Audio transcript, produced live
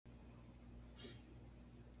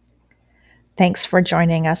Thanks for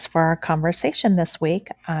joining us for our conversation this week.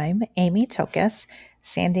 I'm Amy Tokus.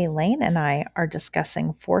 Sandy Lane and I are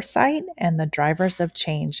discussing foresight and the drivers of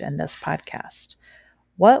change in this podcast.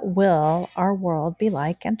 What will our world be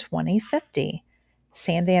like in 2050?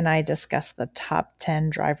 Sandy and I discuss the top 10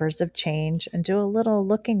 drivers of change and do a little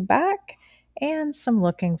looking back and some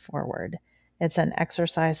looking forward. It's an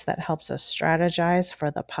exercise that helps us strategize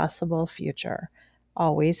for the possible future,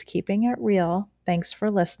 always keeping it real. Thanks for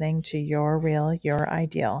listening to Your Real, Your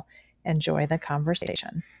Ideal. Enjoy the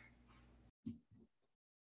conversation.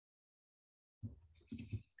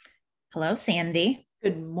 Hello, Sandy.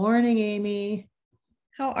 Good morning, Amy.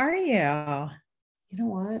 How are you? You know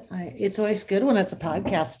what? It's always good when it's a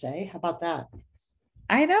podcast day. How about that?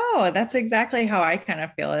 I know. That's exactly how I kind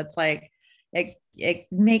of feel. It's like it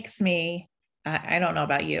makes me I don't know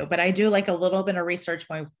about you, but I do like a little bit of research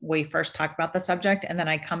when we first talk about the subject, and then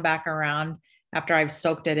I come back around after I've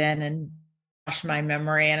soaked it in and washed my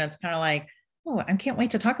memory, and it's kind of like, oh, I can't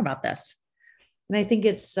wait to talk about this. And I think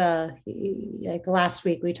it's like last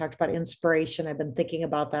week we talked about inspiration. I've been thinking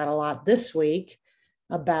about that a lot this week,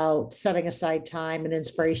 about setting aside time and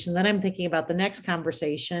inspiration. Then I'm thinking about the next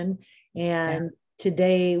conversation. And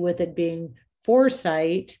today, with it being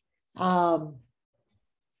foresight,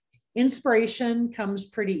 inspiration comes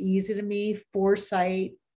pretty easy to me.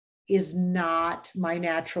 Foresight is not my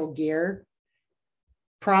natural gear.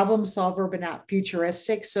 Problem solver, but not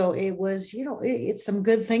futuristic. So it was, it's some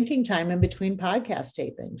good thinking time in between podcast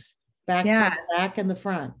tapings, back in the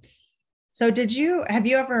front. So have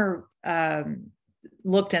you ever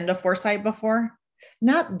looked into foresight before?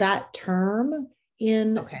 Not that term.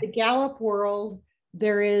 In the Gallup world,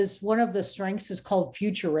 there is one of the strengths is called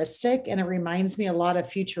futuristic, and it reminds me a lot of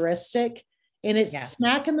futuristic. And it's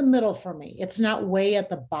smack in the middle for me. It's not way at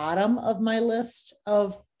the bottom of my list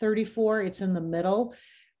of 34. It's in the middle.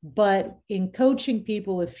 But in coaching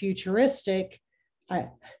people with futuristic, I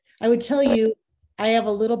would tell you, I have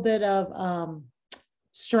a little bit of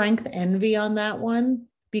strength envy on that one,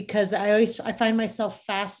 because I find myself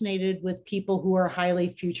fascinated with people who are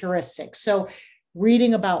highly futuristic. So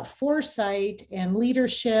reading about foresight and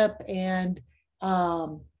leadership and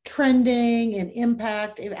trending and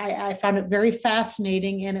impact, I found it very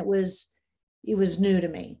fascinating, and it was new to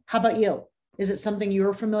me. How about you? Is it something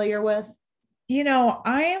you're familiar with?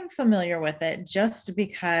 I am familiar with it just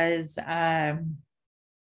because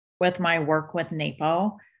with my work with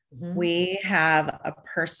NAPO, we have a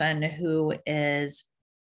person who is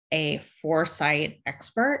a foresight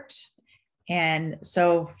expert. And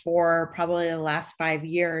so for probably the last 5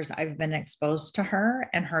 years, I've been exposed to her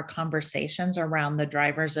and her conversations around the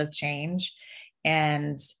drivers of change.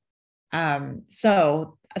 And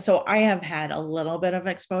so I have had a little bit of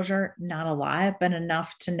exposure, not a lot, but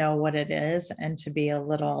enough to know what it is and to be a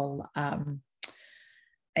little,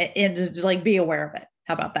 like be aware of it.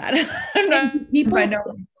 How about that?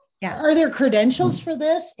 Are there credentials for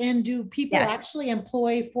this? And do people actually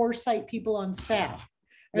employ foresight people on staff?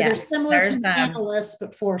 Are there similar to analysts,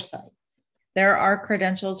 but foresight? There are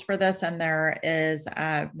credentials for this. And there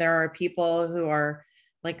are people who are,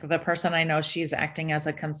 like the person I know, she's acting as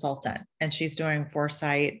a consultant and she's doing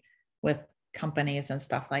foresight with companies and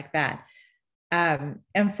stuff like that. And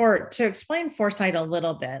to explain foresight a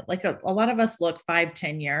little bit, like a lot of us look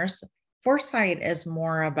 5-10 years. Foresight is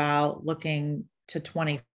more about looking to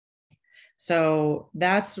 20. So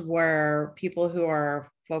that's where people who are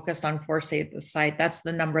focused on foresight, that's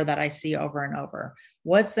the number that I see over and over.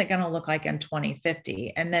 What's it going to look like in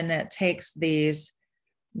 2050? And then it takes these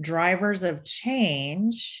drivers of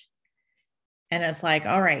change, and it's like,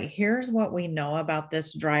 all right, here's what we know about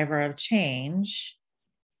this driver of change.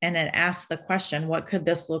 And it asks the question, what could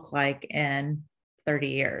this look like in 30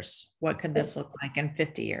 years? What could this look like in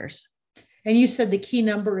 50 years? And you said the key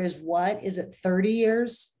number is what? Is it 30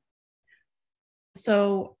 years?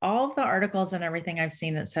 So all of the articles and everything I've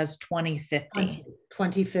seen, it says 2050.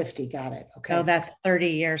 2050. Got it. Okay. So that's 30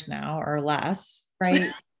 years now or less.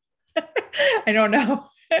 Right. I don't know.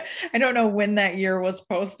 I don't know when that year was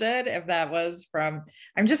posted, if that was from,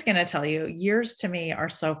 I'm just going to tell you, years to me are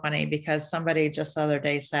so funny, because somebody just the other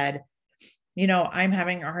day said, I'm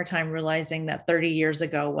having a hard time realizing that 30 years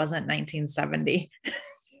ago wasn't 1970. It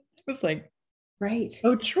was like, right.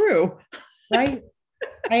 So true. Right.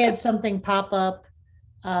 I had something pop up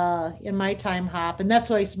in my time hop, and that's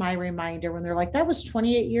always my reminder when they're like, that was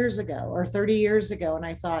 28 years ago or 30 years ago. And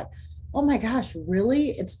I thought, oh my gosh, really?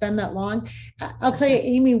 It's been that long? I'll tell you,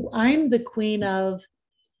 Amy, I'm the queen of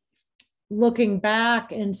looking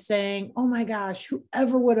back and saying, oh my gosh,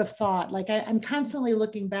 whoever would have thought? Like I'm constantly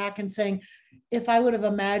looking back and saying, if I would have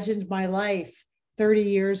imagined my life 30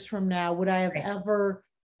 years from now, would I have ever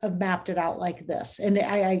have mapped it out like this? And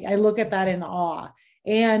I look at that in awe.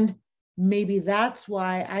 And maybe that's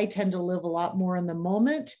why I tend to live a lot more in the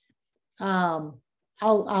moment.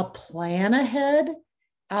 I'll plan ahead.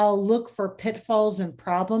 I'll look for pitfalls and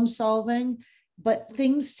problem solving, but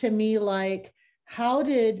things to me like, how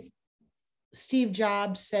did Steve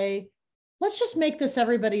Jobs say, let's just make this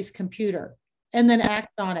everybody's computer and then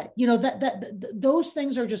act on it? You know, those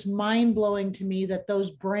things are just mind blowing to me, that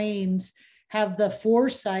those brains have the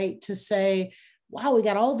foresight to say, wow, we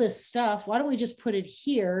got all this stuff. Why don't we just put it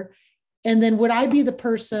here? And then would I be the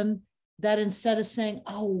person that instead of saying,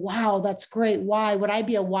 oh, wow, that's great, why, would I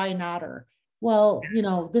be a why notter? Well, you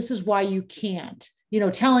know, this is why you can't, you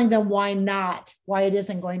know, telling them why not, why it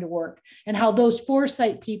isn't going to work, and how those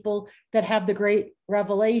foresight people that have the great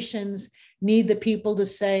revelations need the people to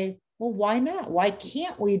say, well, why not? Why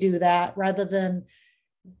can't we do that? Rather than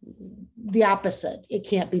the opposite. It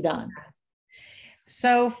can't be done.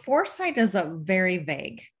 So foresight is a very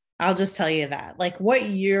vague. I'll just tell you that. Like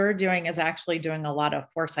what you're doing is actually doing a lot of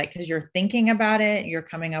foresight because you're thinking about it, you're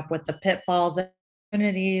coming up with the pitfalls and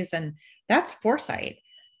opportunities, and that's foresight.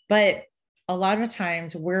 But a lot of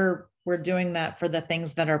times we're doing that for the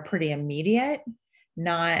things that are pretty immediate,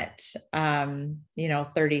 not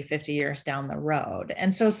 30, 50 years down the road.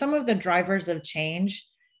 And so some of the drivers of change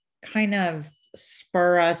kind of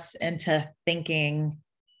spur us into thinking,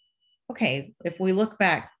 okay, if we look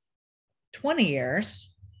back 20 years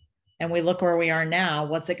and we look where we are now,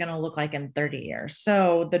 what's it going to look like in 30 years?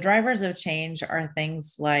 So the drivers of change are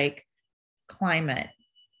things like climate,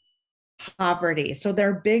 poverty. So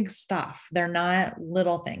they're big stuff. They're not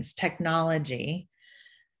little things. Technology,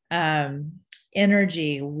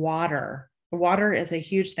 energy, water. Water is a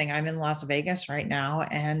huge thing. I'm in Las Vegas right now,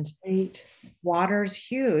 and water's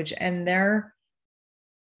huge. And they're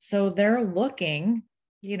looking,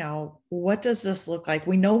 you know, what does this look like?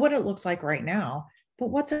 We know what it looks like right now, but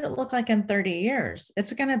what's it look like in 30 years?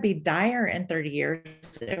 It's going to be dire in 30 years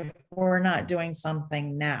if we're not doing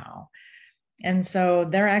something now. And so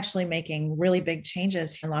they're actually making really big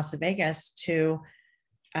changes here in Las Vegas to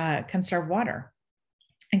conserve water.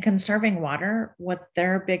 And conserving water, what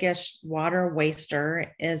their biggest water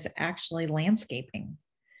waster is actually landscaping.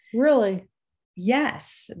 Really?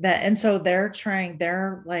 Yes. And so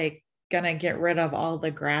they're like going to get rid of all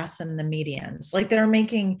the grass and the medians. Like they're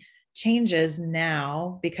making changes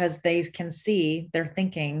now because they can see, they're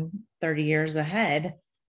thinking 30 years ahead.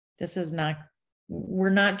 We're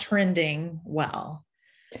not trending well.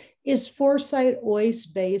 Is foresight always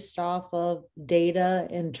based off of data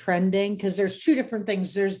and trending? Because there's two different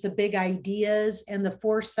things. There's the big ideas and the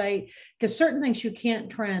foresight, because certain things you can't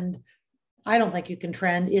trend. I don't think you can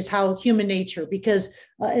trend is how human nature, because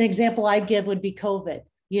an example I'd give would be COVID,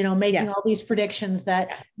 you know, making all these predictions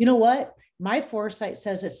that, you know what, my foresight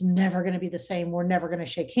says it's never going to be the same. We're never going to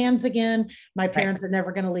shake hands again. My parents are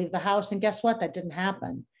never going to leave the house. And guess what? That didn't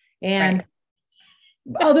happen. And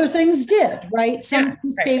other things did, right? Some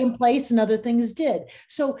stayed in place and other things did.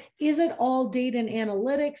 So is it all data and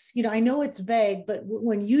analytics? You know, I know it's vague, but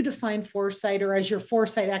when you define foresight, or as your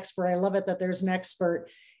foresight expert, I love it that there's an expert.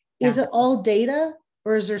 Is it all data,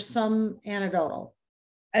 or is there some anecdotal?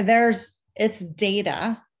 It's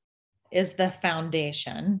data is the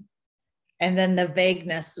foundation. And then the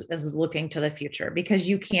vagueness is looking to the future, because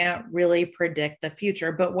you can't really predict the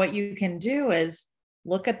future. But what you can do is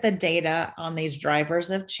look at the data on these drivers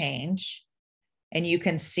of change, and you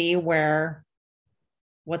can see what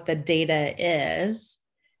the data is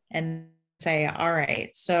and say, all right,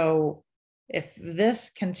 so if this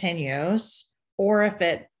continues, or if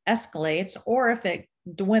it escalates, or if it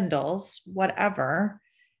dwindles, whatever,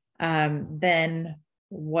 then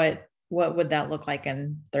what would that look like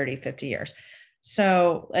in 30, 50 years?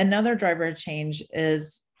 So another driver of change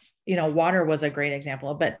is, you know, water was a great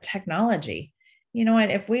example, but technology. You know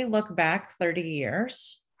what, if we look back 30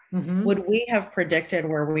 years, would we have predicted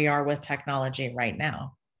where we are with technology right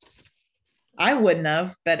now? I wouldn't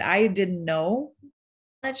have, but I didn't know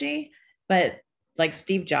technology. But like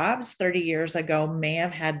Steve Jobs 30 years ago may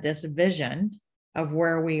have had this vision of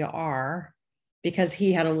where we are, because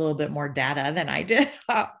he had a little bit more data than I did.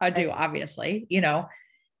 I do, obviously, you know,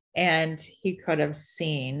 and he could have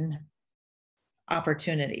seen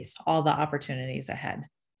opportunities, all the opportunities ahead.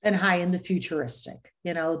 And high in the futuristic,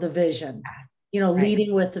 you know, the vision, you know,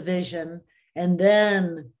 leading with the vision, and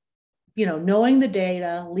then, you know, knowing the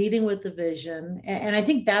data, leading with the vision. And I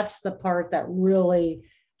think that's the part that really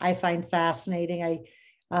I find fascinating.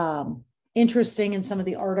 Interesting in some of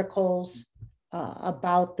the articles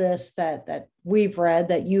about this that we've read,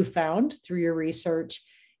 that you found through your research,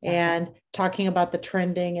 and talking about the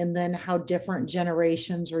trending and then how different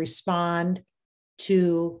generations respond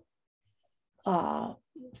to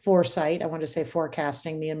foresight. I want to say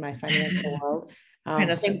forecasting, me and my financial world.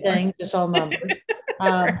 Same thing, just all numbers.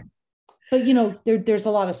 But there's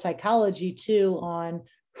a lot of psychology too on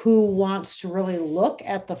who wants to really look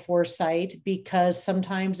at the foresight, because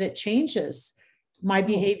sometimes it changes my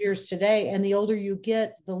behaviors today. And the older you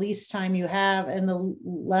get, the least time you have and the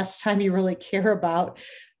less time you really care about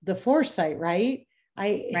the foresight, right?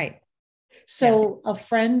 So a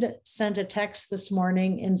friend sent a text this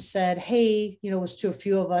morning and said, hey, it was to a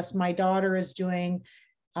few of us. My daughter is doing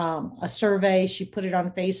a survey. She put it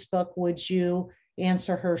on Facebook. Would you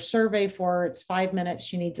answer her survey for her? It's 5 minutes.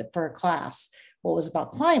 She needs it for a class. Well, it was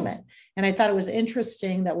about climate. And I thought it was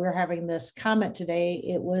interesting that we're having this comment today.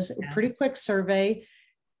 It was a pretty quick survey,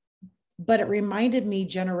 but it reminded me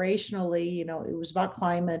generationally, it was about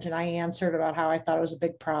climate, and I answered about how I thought it was a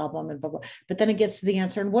big problem and blah, blah. But then it gets to the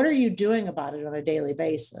answer, and what are you doing about it on a daily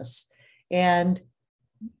basis? And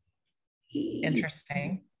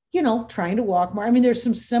interesting. Trying to walk more. I mean, there's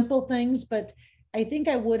some simple things, but I think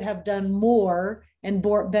I would have done more and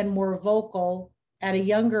been more vocal at a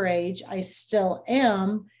younger age. I still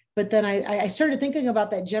am, but then I started thinking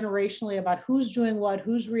about that generationally, about who's doing what,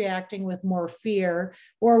 who's reacting with more fear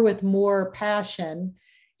or with more passion,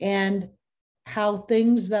 and how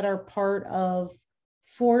things that are part of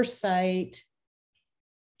foresight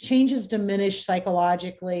changes diminish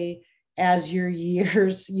psychologically as your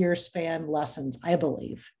year span lessens, I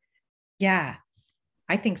believe. Yeah,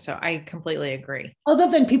 I think so. I completely agree. Other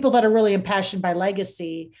than people that are really impassioned by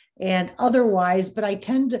legacy and otherwise, but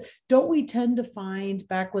don't we tend to find,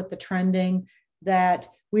 back with the trending, that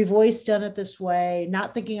we've always done it this way,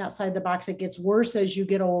 not thinking outside the box. It gets worse as you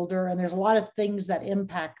get older, and there's a lot of things that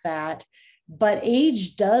impact that. But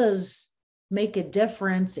age does make a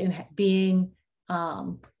difference in being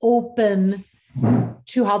open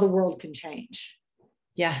to how the world can change.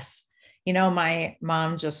 Yes. My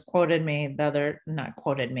mom just quoted me not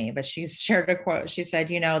quoted me, but she shared a quote. She said,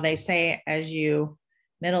 they say as you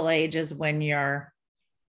middle age is when your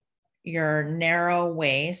narrow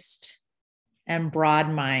waist and broad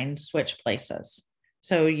mind switch places.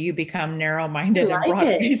 So you become narrow-minded and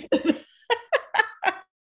broad-waisted.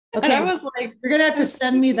 Okay. I was like, you're going to have to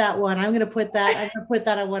send me that one. I'm going to put that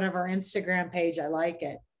on one of our Instagram page. I like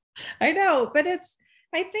it. I know, but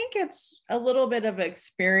I think it's a little bit of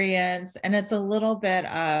experience, and it's a little bit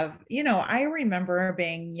of, I remember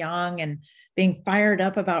being young and being fired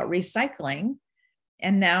up about recycling.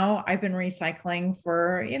 And now I've been recycling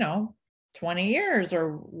for, 20 years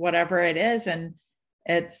or whatever it is. And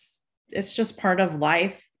it's just part of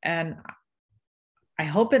life. And I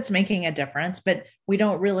hope it's making a difference, but we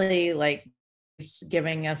don't really like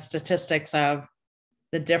giving us statistics of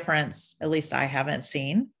the difference. At least I haven't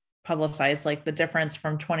seen publicized, like the difference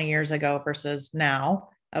from 20 years ago versus now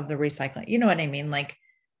of the recycling. You know what I mean?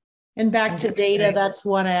 And back to data, that's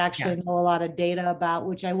one I actually know a lot of data about,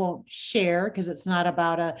 which I won't share because it's not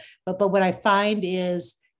about but what I find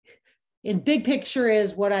is, in big picture,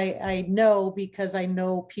 is what I know, because I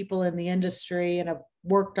know people in the industry and I've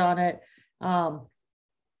worked on it.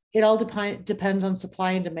 It all depends on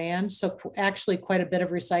supply and demand. So actually quite a bit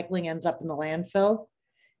of recycling ends up in the landfill.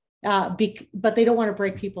 But they don't want to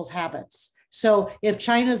break people's habits. So if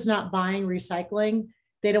China's not buying recycling,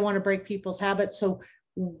 they don't want to break people's habits. So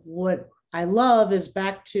what I love is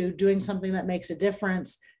back to doing something that makes a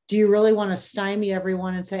difference. Do you really want to stymie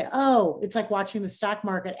everyone and say, oh, it's like watching the stock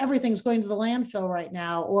market, everything's going to the landfill right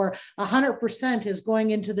now, or 100% is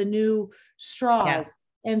going into the new straws. Yes.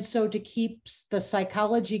 And so to keep the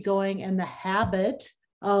psychology going and the habit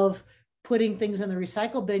of putting things in the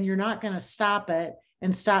recycle bin, you're not going to stop it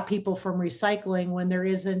and stop people from recycling when there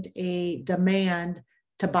isn't a demand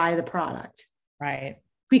to buy the product. Right.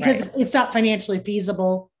 Because it's not financially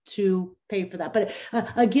feasible to pay for that. But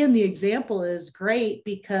again, the example is great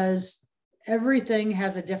because everything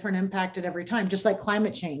has a different impact at every time, just like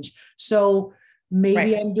climate change. So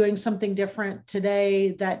maybe I'm doing something different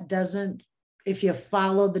today that doesn't, if you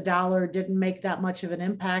follow the dollar, didn't make that much of an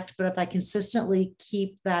impact. But if I consistently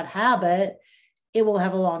keep that habit, it will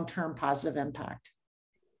have a long-term positive impact.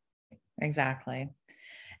 Exactly.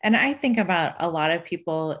 And I think about a lot of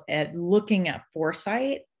people looking at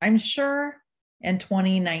foresight. I'm sure in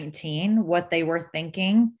 2019, what they were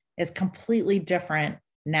thinking is completely different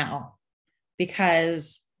now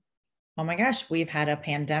because, oh my gosh, we've had a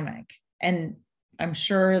pandemic. And I'm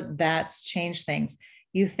sure that's changed things.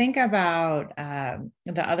 You think about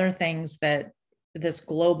the other things that this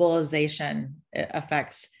globalization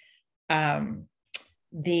affects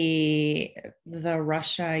the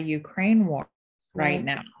Russia-Ukraine war right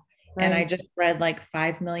now. Right. And I just read like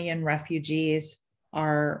 5 million refugees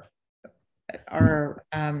are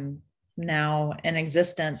now in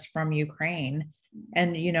existence from Ukraine.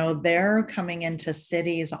 And, you know, they're coming into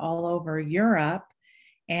cities all over Europe.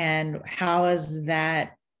 And how is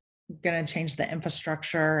that going to change the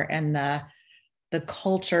infrastructure and the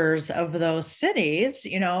cultures of those cities?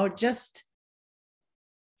 You know, just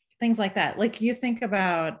things like that. Like you think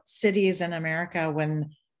about cities in America when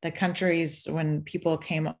people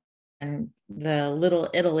came, and the little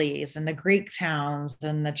Italies and the Greek towns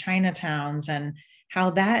and the Chinatowns, and how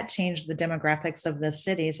that changed the demographics of the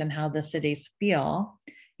cities and how the cities feel.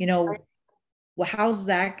 You know, how's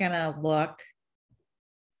that going to look?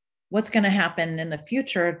 What's going to happen in the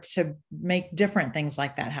future to make different things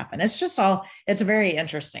like that happen? It's very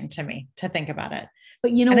interesting to me to think about it.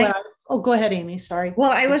 But you know what? Go ahead, Amy. Sorry.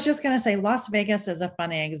 Well, I was just going to say Las Vegas is a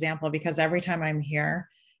funny example because every time I'm here,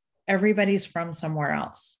 everybody's from somewhere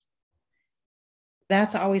else.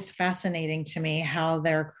 That's always fascinating to me, how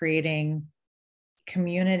they're creating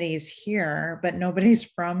communities here, but nobody's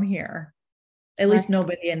from here. At least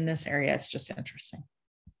nobody in this area. It's just interesting.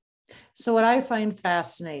 So what I find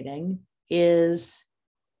fascinating is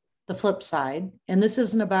the flip side. And this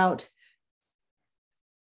isn't about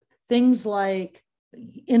things like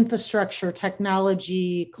infrastructure,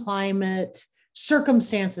 technology, climate,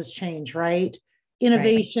 circumstances change, right?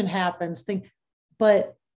 Innovation happens,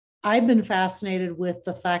 but I've been fascinated with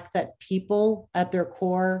the fact that people at their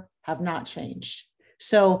core have not changed.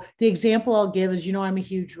 So the example I'll give is, you know, I'm a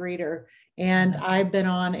huge reader, and I've been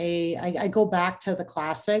on I go back to the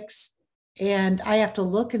classics, and I have to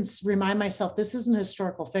look and remind myself, this isn't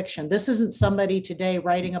historical fiction. This isn't somebody today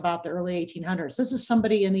writing about the early 1800s. This is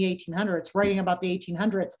somebody in the 1800s writing about the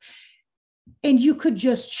 1800s. And you could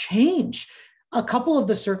just change a couple of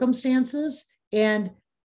the circumstances, and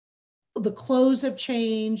the clothes have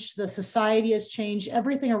changed, the society has changed,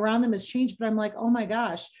 everything around them has changed. But I'm like, oh my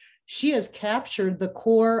gosh, she has captured the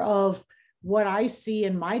core of what I see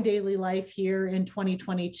in my daily life here in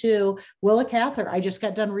 2022. Willa Cather, I just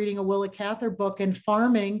got done reading a Willa Cather book, and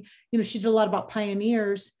farming, you know, she did a lot about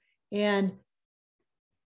pioneers and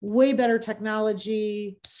way better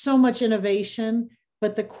technology, so much innovation.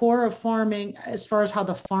 But the core of farming, as far as how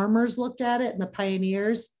the farmers looked at it and the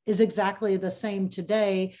pioneers, is exactly the same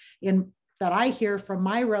today that I hear from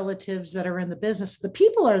my relatives that are in the business. The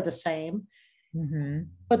people are the same,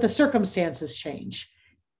 but the circumstances change.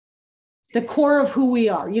 The core of who we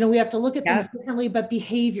are, you know, we have to look at things differently, but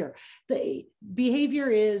the behavior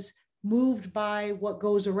is moved by what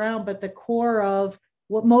goes around, but the core of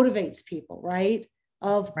what motivates people, right?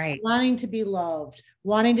 Of wanting to be loved,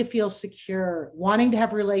 wanting to feel secure, wanting to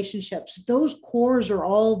have relationships. Those cores are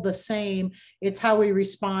all the same. It's how we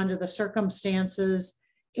respond to the circumstances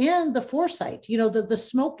and the foresight. You know, the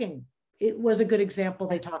smoking, it was a good example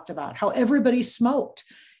they talked about, how everybody smoked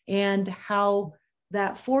and how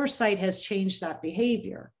that foresight has changed that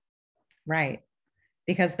behavior. Right.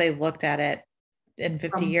 Because they looked at it in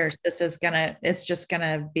 50 years. It's just going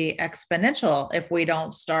to be exponential if we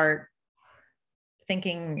don't start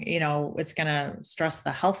thinking, you know, it's going to stress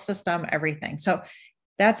the health system, everything. So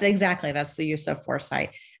that's the use of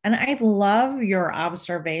foresight. And I love your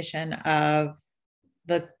observation of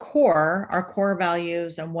our core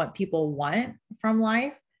values and what people want from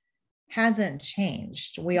life hasn't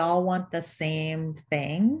changed. We all want the same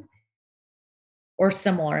thing or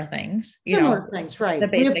similar things, things, right? The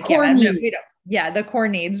basic, we have core needs. The core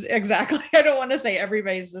needs. Exactly. I don't want to say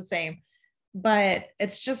everybody's the same, but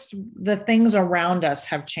it's just the things around us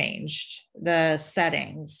have changed, the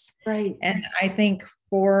settings. Right. And I think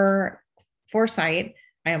for foresight,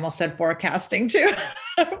 I almost said forecasting too.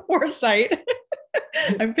 Foresight.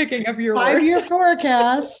 I'm picking up your 5-year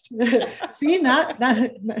forecast. See, not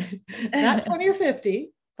 20 or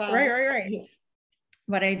 50. Right.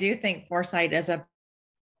 But I do think foresight is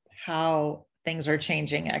how things are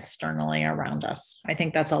changing externally around us. I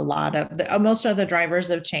think that's a lot of most of the drivers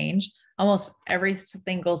of change. Almost every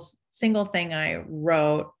single thing I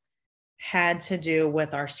wrote had to do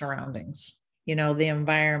with our surroundings, you know, the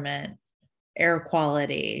environment, air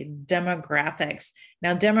quality, demographics.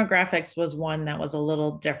 Now, demographics was one that was a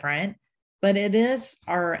little different, but it is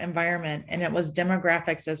our environment, and it was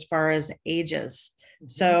demographics as far as ages.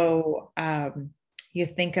 So you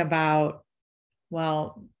think about,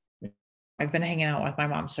 well, I've been hanging out with my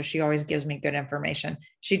mom, so she always gives me good information.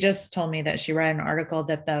 She just told me that she read an article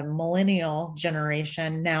that the millennial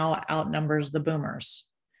generation now outnumbers the boomers.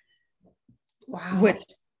 Wow. Which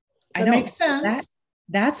that makes sense.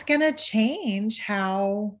 That's going to change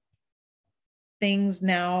how things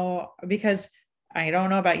now, because I don't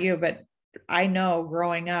know about you, but I know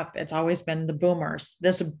growing up, it's always been the boomers,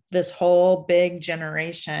 this whole big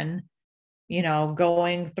generation,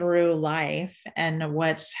 going through life and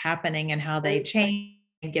what's happening and how they change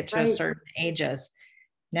and get to a certain ages.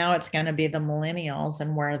 Now it's going to be the millennials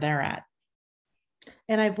and where they're at.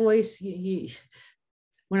 And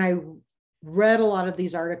when I read a lot of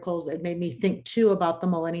these articles, it made me think too about the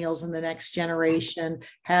millennials and the next generation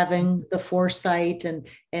having the foresight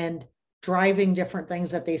and driving different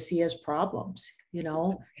things that they see as problems,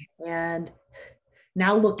 and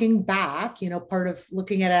now looking back, part of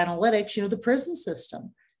looking at analytics, the prison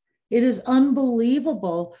system, it is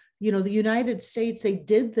unbelievable. The United States, they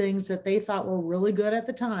did things that they thought were really good at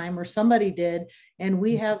the time, or somebody did, and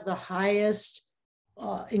we have the highest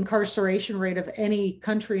incarceration rate of any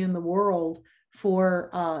country in the world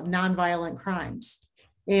for nonviolent crimes.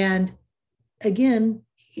 And again,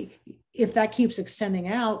 if that keeps extending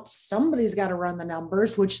out, somebody's got to run the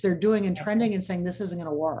numbers, which they're doing and trending and saying this isn't going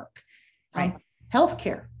to work. Right.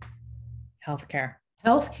 Healthcare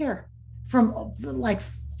from like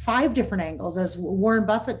 5 different angles. As Warren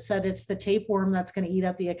Buffett said, it's the tapeworm that's going to eat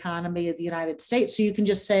up the economy of the United States. So you can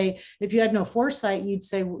just say, if you had no foresight, you'd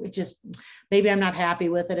say, maybe I'm not happy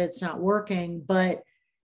with it, it's not working. But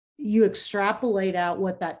you extrapolate out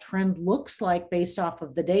what that trend looks like based off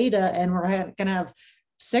of the data, and we're going to have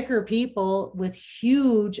sicker people with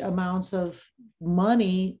huge amounts of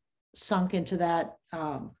money sunk into that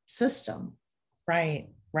system. Right.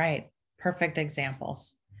 Perfect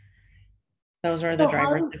examples. Those are the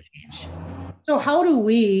drivers of change. So how do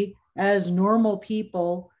we, as normal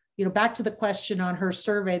people, back to the question on her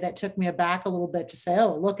survey that took me aback a little bit to say,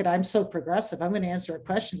 oh, look, I'm so progressive, I'm going to answer her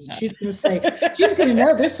questions. And she's going to say, she's going to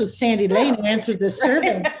know this was Sandy Lane who answered this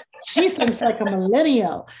survey. She thinks like a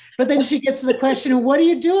millennial. But then she gets to the question of what do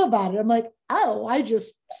you do about it? I'm like, oh, I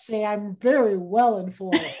just say I'm very well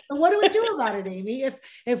informed. So what do we do about it, Amy? If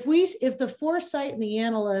the foresight and the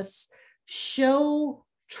analysts show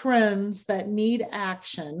trends that need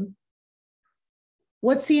action,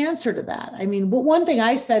 what's the answer to that? I mean, one thing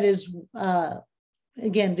I said is,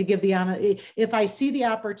 again, to give the honest, if I see the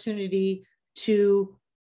opportunity to,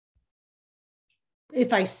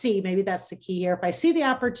 maybe that's the key here, if I see the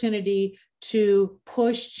opportunity to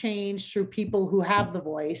push change through people who have the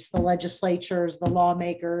voice, the legislatures, the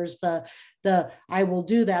lawmakers, I will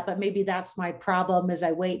do that. But maybe that's my problem, is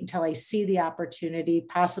I wait until I see the opportunity.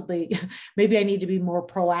 Possibly, maybe I need to be more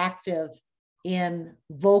proactive in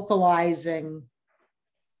vocalizing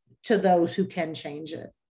to those who can change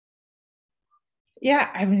it. Yeah.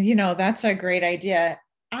 I mean, that's a great idea.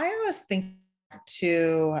 I always think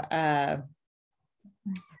to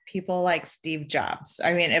people like Steve Jobs.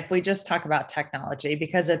 I mean, if we just talk about technology,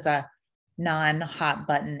 because it's a non-hot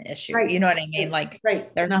button issue, right. You know what I mean? Like,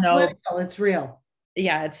 there's not political, it's real.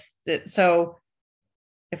 Yeah. So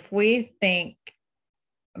if we think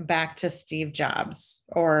back to Steve Jobs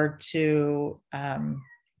or to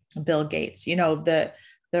Bill Gates, the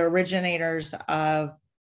originators of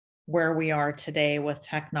where we are today with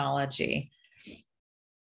technology,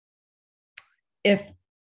 if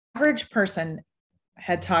average person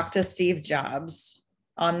had talked to Steve Jobs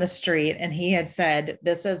on the street and he had said,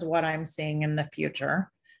 this is what I'm seeing in the future,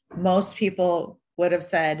 most people would have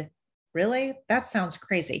said, really? That sounds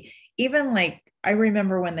crazy. Even like, I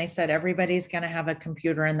remember when they said everybody's going to have a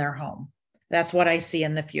computer in their home. That's what I see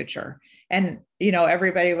in the future. And,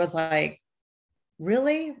 everybody was like,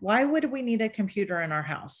 really? Why would we need a computer in our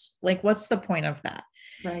house? Like, what's the point of that?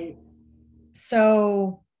 Right.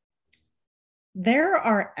 So there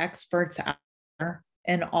are experts out there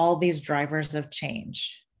in all these drivers of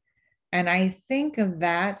change. And I think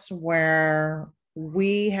that's where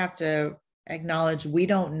we have to acknowledge we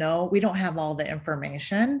don't know, we don't have all the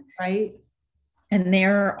information. Right. And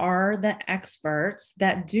there are the experts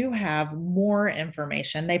that do have more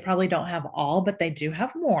information. They probably don't have all, but they do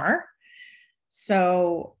have more.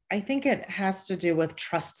 So I think it has to do with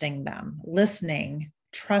trusting them, listening,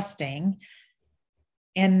 trusting,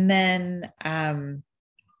 and then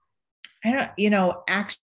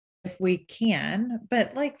actually, if we can,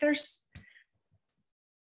 but like there's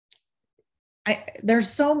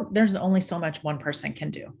only so much one person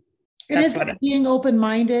can do. It is being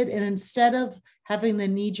open-minded, and instead of having the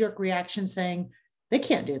knee-jerk reaction saying they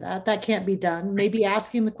can't do that, that can't be done, maybe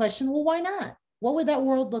asking the question, well, why not? What would that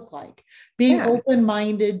world look like? Being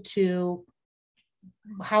open-minded to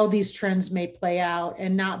how these trends may play out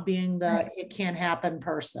and not being the it can't happen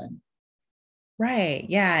person. Right.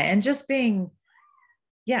 Yeah. And just being,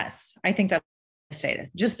 yes, I think that's what I stated,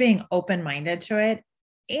 just being open-minded to it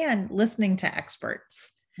and listening to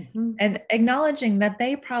experts. Mm-hmm. and acknowledging that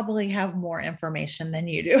they probably have more information than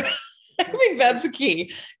you do. I think that's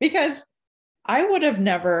key, because I would have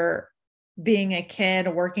never, being a kid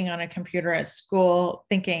working on a computer at school,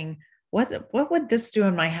 thinking, what would this do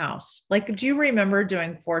in my house? Like, do you remember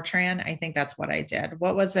doing Fortran? I think that's what I did.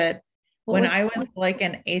 What was it? When I was like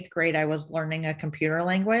in 8th grade, I was learning a computer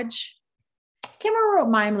language. I can't remember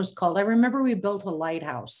what mine was called. I remember we built a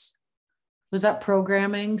lighthouse. Was that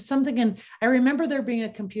programming? Something. And I remember there being a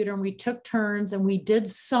computer and we took turns and we did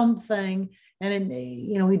something. And,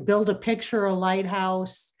 we'd build a picture, a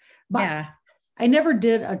lighthouse. But yeah. I never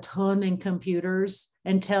did a ton in computers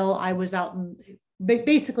until I was out in,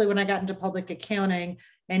 basically when I got into public accounting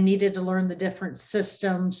and needed to learn the different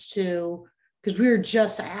systems because we were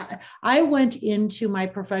I went into my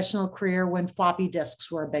professional career when floppy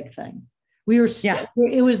disks were a big thing.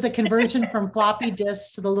 It was the conversion from floppy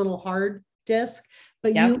disks to the little hard disk,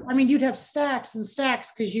 but you'd have stacks and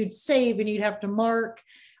stacks because you'd save and you'd have to mark.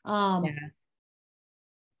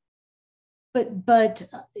 But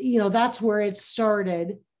that's where it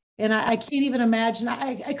started. And I can't even imagine,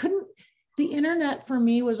 I couldn't, the internet for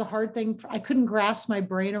me was a hard thing. I couldn't grasp my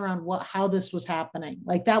brain around how this was happening.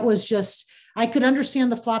 Like that was just, I could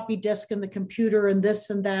understand the floppy disk and the computer and this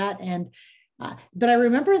and that. And, but I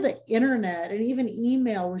remember the internet and even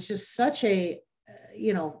email was just such a,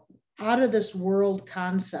 out of this world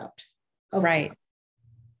concept of right.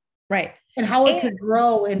 And how it could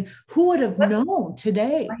grow and who would have known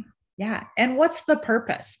today. Right. Yeah. And what's the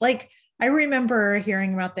purpose? Like, I remember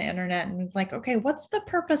hearing about the internet and it's like, okay, what's the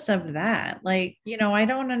purpose of that? Like, I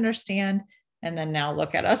don't understand. And then now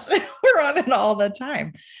look at us, we're on it all the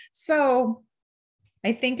time. So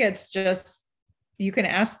I think it's just, you can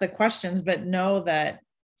ask the questions, but know that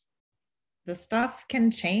the stuff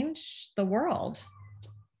can change the world.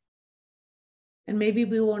 And maybe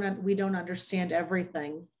we don't understand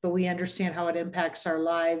everything, but we understand how it impacts our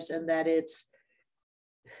lives, and that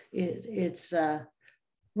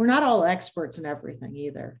we're not all experts in everything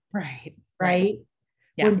either. Right.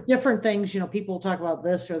 Yeah. When different things, people talk about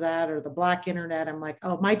this or that or the black internet, I'm like,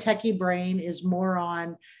 oh, my techie brain is more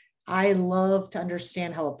on, I love to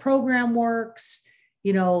understand how a program works,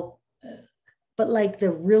 but like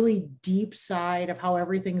the really deep side of how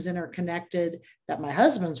everything's interconnected that my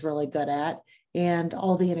husband's really good at, and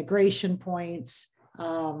all the integration points.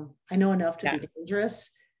 I know enough to be dangerous,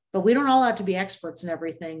 but we don't all have to be experts in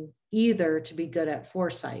everything either to be good at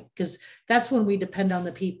foresight, because that's when we depend on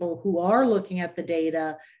the people who are looking at the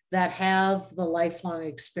data that have the lifelong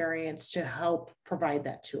experience to help provide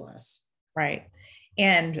that to us. Right.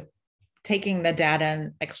 And taking the data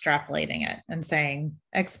and extrapolating it and saying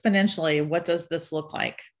exponentially, what does this look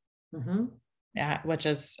like? Mm-hmm. Yeah, which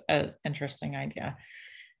is an interesting idea.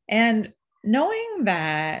 And knowing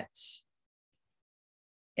that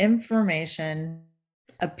information,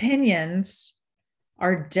 opinions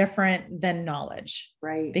are different than knowledge.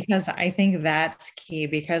 Right. Because I think that's key,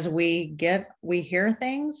 because we hear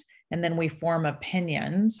things and then we form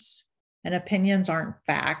opinions, and opinions aren't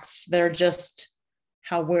facts. They're just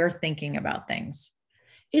how we're thinking about things.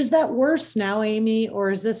 Is that worse now, Amy? Or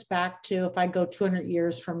is this back to, if I go 200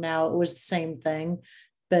 years from now, it was the same thing,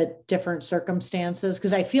 but different circumstances?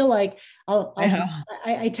 Because I feel like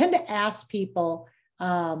I tend to ask people,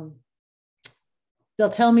 they'll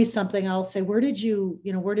tell me something. I'll say, where did you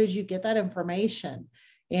get that information?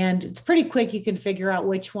 And it's pretty quick. You can figure out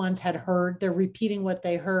which ones had heard. They're repeating what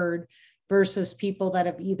they heard versus people that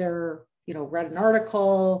have either, read an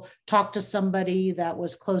article, talked to somebody that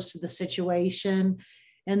was close to the situation.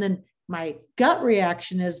 And then my gut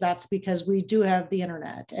reaction is that's because we do have the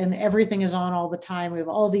internet and everything is on all the time. We have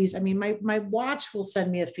all these, my watch will send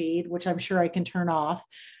me a feed, which I'm sure I can turn off,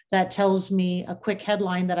 that tells me a quick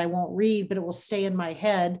headline that I won't read, but it will stay in my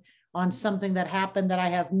head on something that happened that I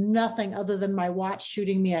have nothing other than my watch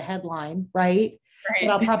shooting me a headline, right? That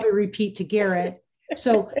I'll probably repeat to Garrett.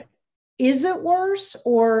 So is it worse,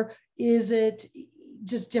 or is it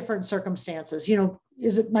just different circumstances?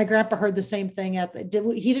 Is it, my grandpa heard the same thing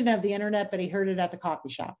he didn't have the internet, but he heard it at the coffee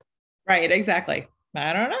shop. Right. Exactly.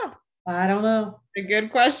 I don't know. A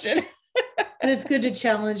good question. And it's good to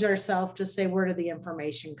challenge ourselves to say, where did the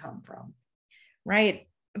information come from? Right.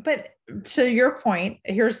 But to your point,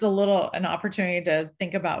 here's an opportunity to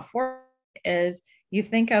think about is you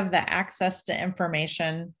think of the access to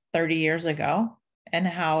information 30 years ago and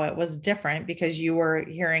how it was different because you were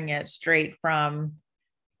hearing it straight from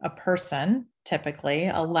a person, typically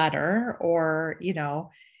a letter, or,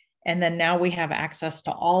 and then now we have access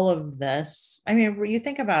to all of this. You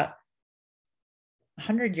think about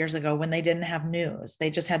 100 years ago when they didn't have news. They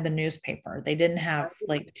just had the newspaper. They didn't have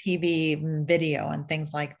like TV and video and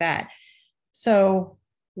things like that. So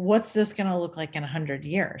what's this going to look like in 100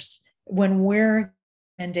 years when we're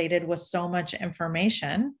inundated with so much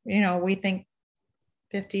information? We think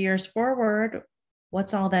 50 years forward,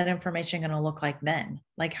 what's all that information going to look like then?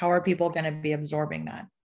 Like, how are people going to be absorbing that?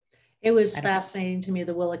 It was fascinating to me,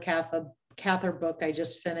 the Willa Cather book I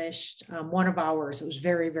just finished, one of ours. It was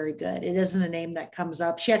very, very good. It isn't a name that comes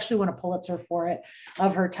up. She actually won a Pulitzer for it,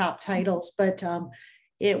 of her top titles, but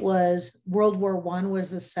it was World War I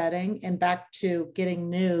was the setting. And back to getting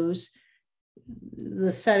news,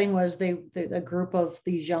 the setting was a group of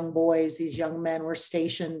these young boys, these young men were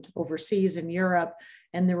stationed overseas in Europe,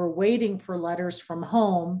 and they were waiting for letters from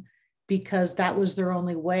home because that was their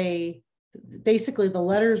only way. Basically, the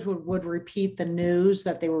letters would repeat the news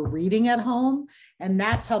that they were reading at home. And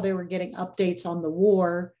that's how they were getting updates on the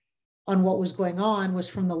war, on what was going on, was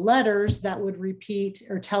from the letters that would repeat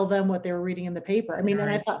or tell them what they were reading in the paper. I mean, and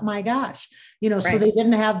I thought, my gosh, so they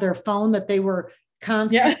didn't have their phone that they were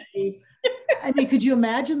constantly. I mean, could you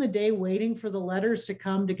imagine the day waiting for the letters to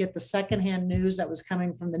come to get the secondhand news that was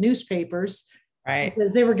coming from the newspapers? Right.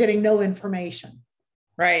 Because they were getting no information.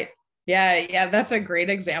 Right. Yeah. Yeah. That's a great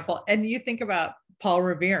example. And you think about Paul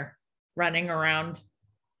Revere running around,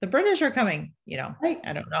 the British are coming, right.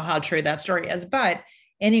 I don't know how true that story is, but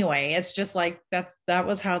anyway, it's just like, that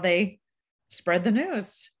was how they spread the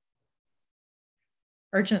news.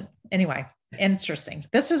 Urgent. Anyway, interesting.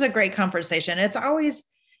 This is a great conversation. It's always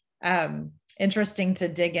interesting to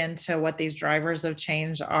dig into what these drivers of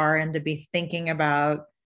change are and to be thinking about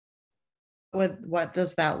what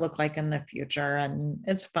does that look like in the future. And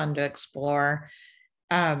it's fun to explore.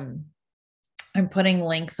 I'm putting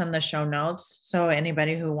links in the show notes, so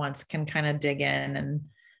anybody who wants can kind of dig in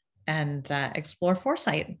and explore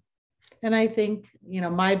foresight. And I think,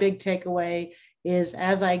 my big takeaway is,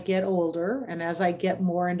 as I get older and as I get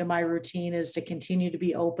more into my routine, is to continue to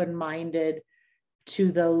be open-minded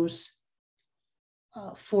to those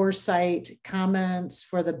foresight comments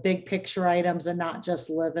for the big picture items, and not just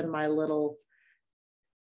live in my little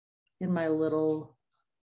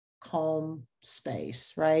calm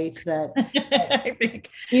space, right? That I think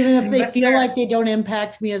even if they feel like they don't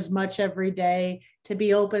impact me as much every day, to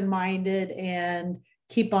be open-minded and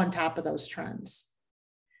keep on top of those trends.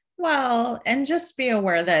 Well, and just be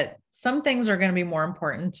aware that some things are going to be more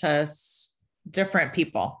important to different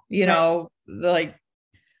people, like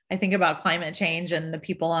I think about climate change and the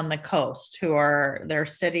people on the coast who their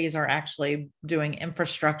cities are actually doing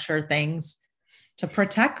infrastructure things to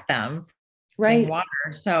protect them from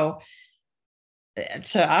water. So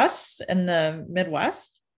to us in the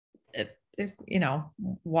Midwest,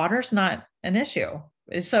 water's not an issue.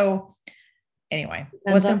 So anyway,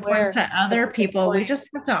 what's important to other people, we just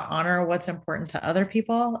have to honor what's important to other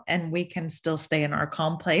people, and we can still stay in our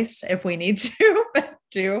calm place if we need to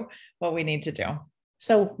do what we need to do.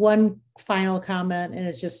 So one final comment, and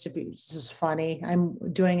it's just funny. I'm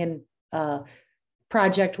doing a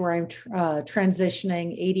project where I'm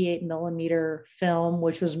transitioning 88 millimeter film,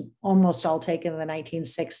 which was almost all taken in the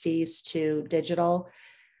 1960s, to digital.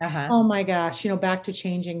 Oh my gosh, back to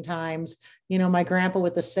changing times, my grandpa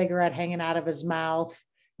with the cigarette hanging out of his mouth,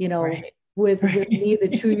 with me, the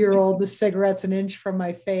 2-year-old, the cigarette's an inch from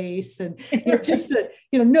my face, and just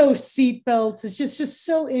no seat belts. It's just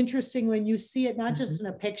so interesting when you see it, not just in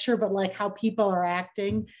a picture, but like how people are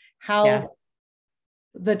acting, how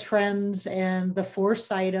the trends and the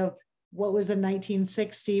foresight of what was in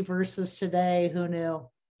 1960 versus today, who knew?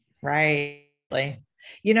 Right.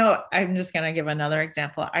 I'm just going to give another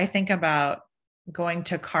example. I think about going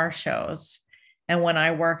to car shows, and when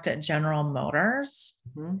I worked at General Motors,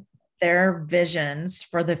 their visions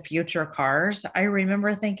for the future cars, I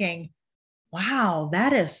remember thinking, wow,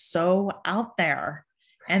 that is so out there.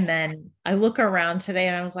 And then I look around today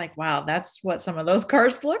and I was like, wow, that's what some of those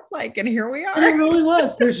cars look like. And here we are. It really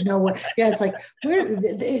was. There's no way. Yeah. It's like,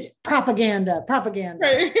 propaganda.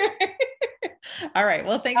 Right. All right.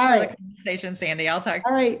 Well, thanks for the conversation, Sandy. I'll talk.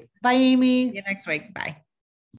 All right. Bye, Amy. See you next week. Bye.